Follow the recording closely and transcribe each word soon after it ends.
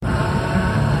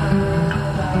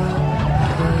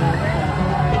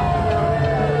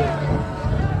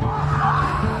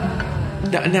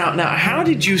Now, how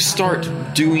did you start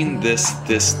doing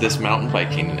this mountain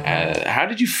biking? How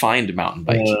did you find mountain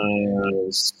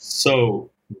biking? So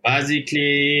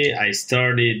basically, I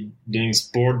started doing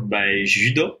sport by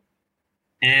judo.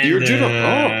 And You're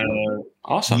judo.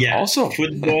 Awesome. Yeah, also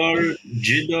football,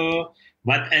 judo,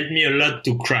 that helped me a lot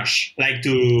to crash, like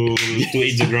to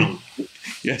hit the ground.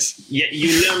 Yes. Yeah,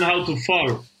 you learn how to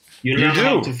fall. You learn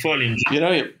how to fall in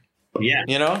judo. You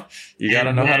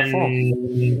gotta know how to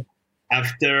fall.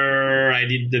 After I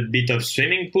did a bit of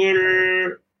swimming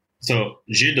pool, so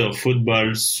judo,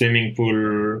 football, swimming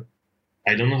pool.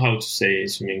 I don't know how to say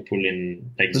swimming pool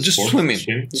in like just sport. Swimming.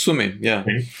 Yeah. Swimming.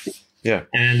 Yeah.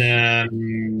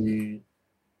 And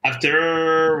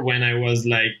after, when I was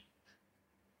like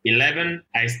 11,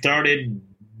 I started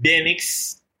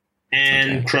BMX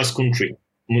and cross country,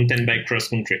 mountain bike cross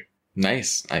country.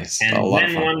 Nice. And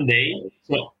then one day,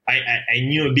 so I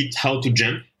knew a bit how to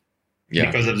jump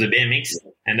because of the BMX,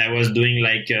 and I was doing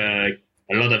like a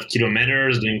lot of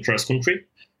kilometers doing cross country.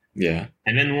 Yeah.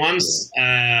 And then once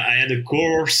I had a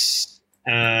course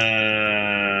with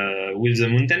the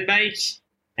mountain bike,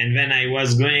 and then I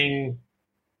was going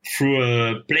through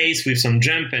a place with some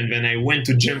jump, and then I went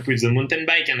to jump with the mountain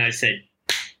bike, and I said,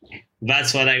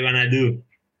 that's what I want to do.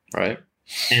 Right.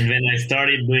 And then I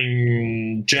started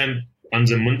doing jump on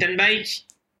the mountain bike.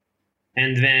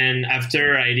 And then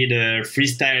after I did a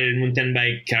freestyle mountain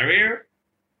bike career,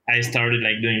 I started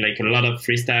like doing like a lot of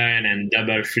freestyle and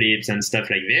double flips and stuff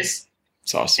like this.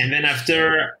 It's awesome. And then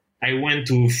after I went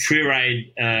to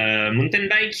freeride mountain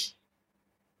bike,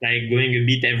 like going a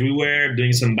bit everywhere,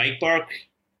 doing some bike park.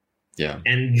 Yeah.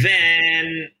 And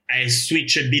then I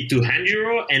switched a bit to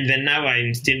enduro, and then now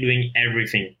I'm still doing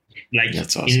everything. Like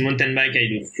awesome. In mountain bike, I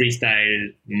do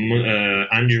freestyle,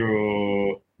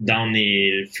 enduro,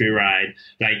 downhill, freeride.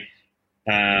 Like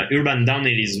urban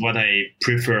downhill is what I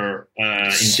prefer in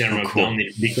terms of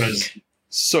downhill, because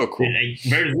so cool. Like,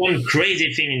 there's one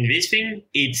crazy thing in this thing.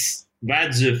 It's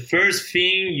that's the first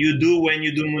thing you do when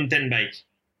you do mountain bike.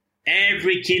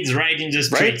 Every kid's riding the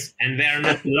streets, and they are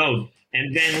not allowed.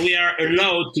 And then we are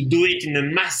allowed to do it in a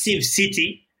massive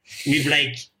city with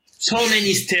like so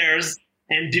many stairs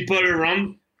and people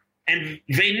around, and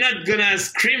they're not gonna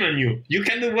scream on you. You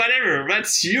can do whatever.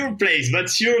 That's your place.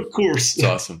 That's your course. It's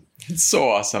awesome. It's so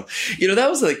awesome. That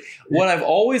was like what I've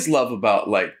always loved about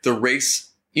like the race.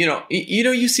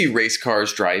 You see race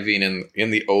cars driving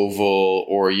in the oval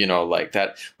or, like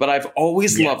that. But I've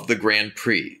always loved the Grand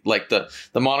Prix, like the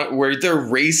where they're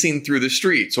racing through the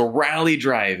streets or rally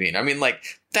driving. I mean,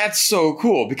 like, that's so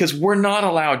cool because we're not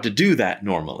allowed to do that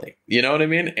normally. You know what I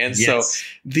mean? And so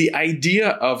the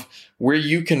idea of where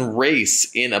you can race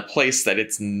in a place that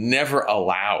it's never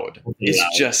allowed is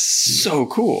just so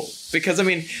cool. Because, I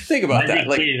mean, think about that.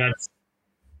 Like,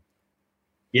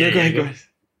 go ahead.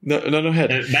 No, ahead.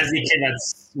 Basically,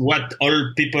 that's what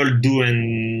all people do,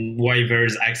 and why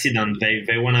there's accident.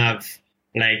 They want to have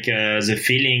like the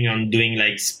feeling on doing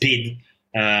like speed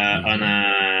on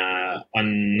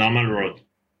normal road.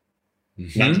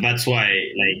 Mm-hmm. That's why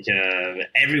like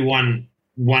everyone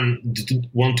want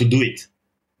to do it.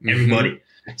 Everybody.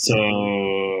 Mm-hmm.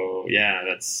 So yeah,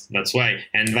 that's why,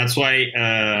 and that's why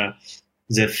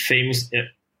the famous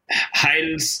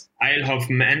Isle of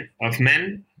Man.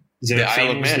 The Isle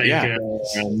of Man,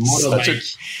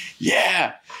 motorbike.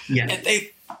 Yeah. And they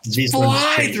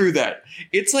fly through that.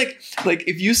 It's like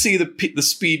if you see the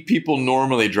speed people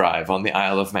normally drive on the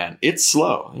Isle of Man, it's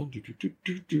slow,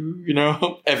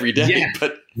 every day. Yeah.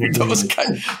 But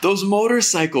those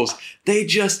motorcycles, they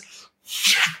just,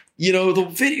 the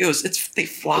videos, they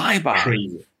fly by.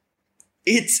 Crazy.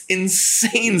 It's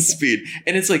insane speed,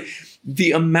 and it's like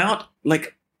the amount,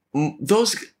 like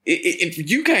those.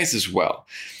 You guys as well.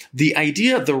 The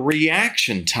idea, the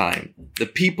reaction time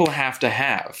that people have to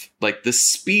have, like the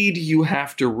speed you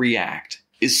have to react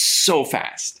is so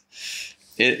fast.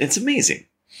 It's amazing.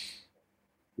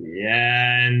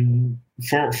 Yeah, and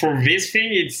for this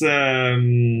thing, it's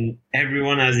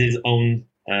everyone has his own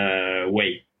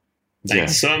way. Like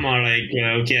some are like,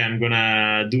 okay, I'm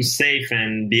gonna do safe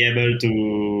and be able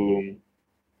to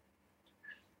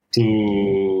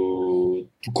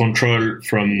control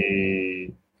from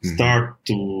start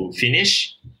to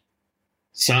finish.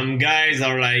 Some guys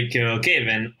are like, okay,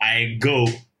 then I go,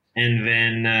 and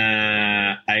then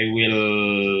I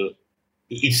will.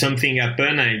 If something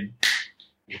happen,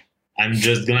 I'm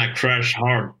just gonna crash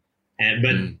hard.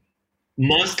 But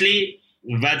mostly,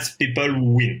 that's people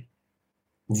who win.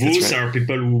 Those are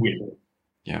people who win.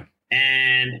 Yeah.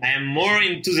 And I'm more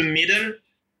into the middle.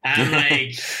 I'm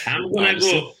like, I'm gonna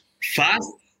go fast.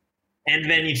 And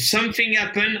then if something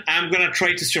happens, I'm going to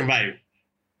try to survive.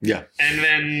 Yeah. And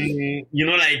then,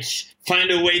 like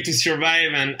find a way to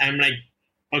survive. And I'm like,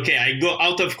 okay, I go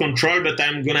out of control, but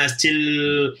I'm going to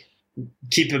still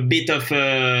keep a bit of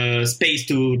space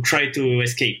to try to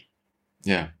escape.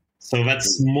 Yeah. So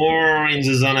that's more in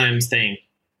the zone I'm staying.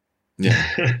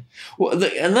 Yeah. Well,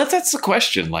 and that's the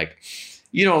question. Like,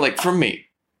 like for me,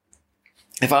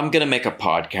 if I'm going to make a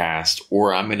podcast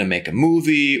or I'm going to make a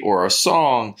movie or a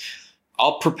song,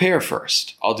 I'll prepare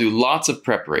first. I'll do lots of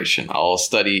preparation. I'll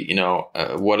study,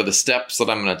 what are the steps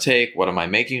that I'm going to take? What am I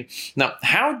making? Now,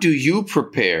 how do you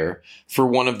prepare for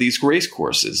one of these race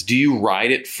courses? Do you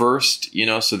ride it first,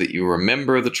 so that you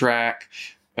remember the track?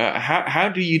 How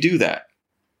do you do that?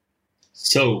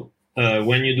 So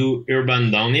when you do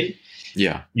urban downhill,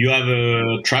 you have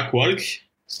a track walk.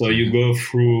 So you go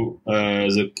through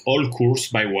the whole course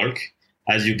by walk.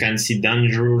 As you can see,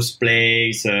 dangerous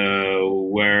place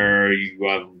where you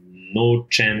have no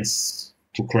chance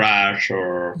to crash,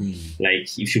 or like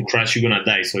if you crash, you're gonna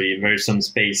die. So if there's some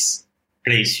place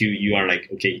you are like,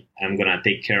 okay, I'm gonna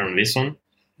take care of this one.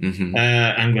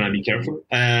 I'm gonna be careful.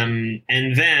 And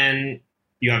then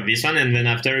you have this one, and then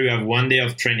after you have 1 day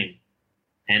of training,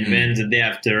 and then the day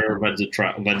after that's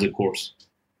the course.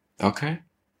 Okay,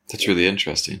 that's really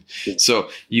interesting. So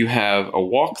you have a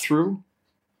walkthrough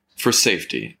for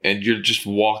safety, and you're just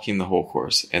walking the whole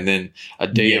course, and then a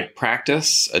day of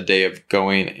practice, a day of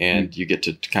going, and you get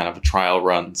to kind of trial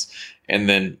runs, and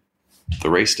then the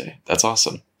race day. That's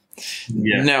awesome.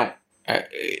 Yeah. Now,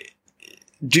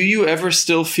 do you ever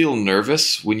still feel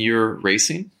nervous when you're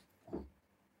racing?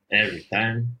 Every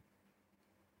time.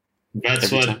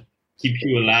 That's what keeps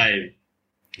you alive.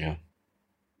 Yeah.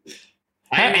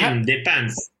 I mean,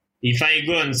 depends. If I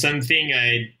go on something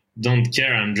I don't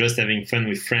care, I'm just having fun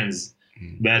with friends.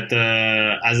 But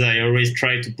as I always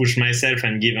try to push myself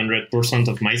and give 100%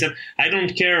 of myself, I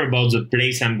don't care about the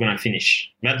place I'm going to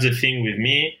finish. That's the thing with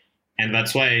me. And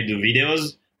that's why I do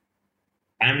videos.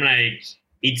 I'm like,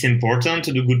 it's important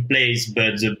to do good place,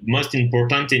 but the most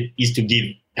important is to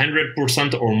give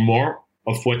 100% or more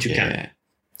of what you can.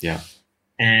 Yeah.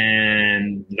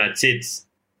 And that's it.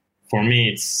 For me,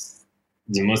 it's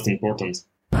the most important.